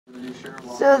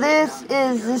So this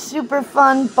is the super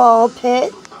fun ball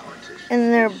pit,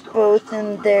 and they're both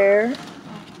in there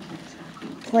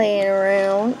playing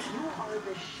around.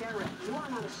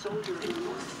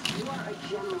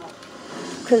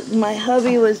 Because my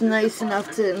hubby was nice enough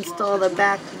to install the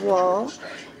back wall,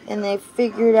 and they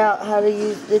figured out how to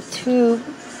use the tube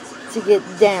to get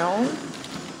down.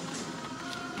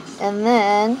 And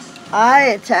then I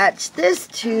attached this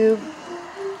tube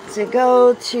to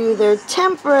go to their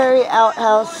temporary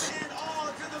outhouse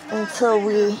until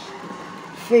we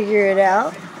figure it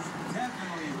out.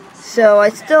 So I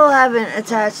still haven't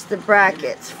attached the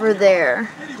brackets for there,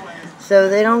 so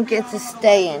they don't get to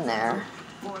stay in there.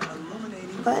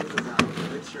 But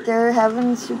they're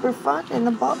having super fun in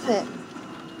the ball pit.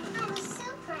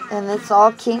 And this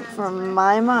all came from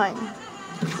my mind.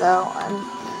 So I'm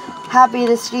happy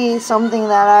to see something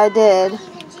that I did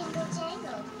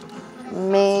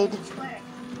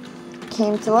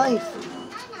came to life.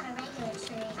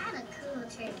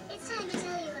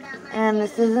 And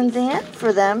this isn't the end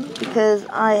for them, because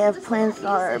I have plans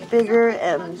for a bigger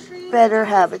and better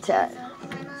habitat.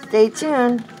 Stay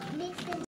tuned.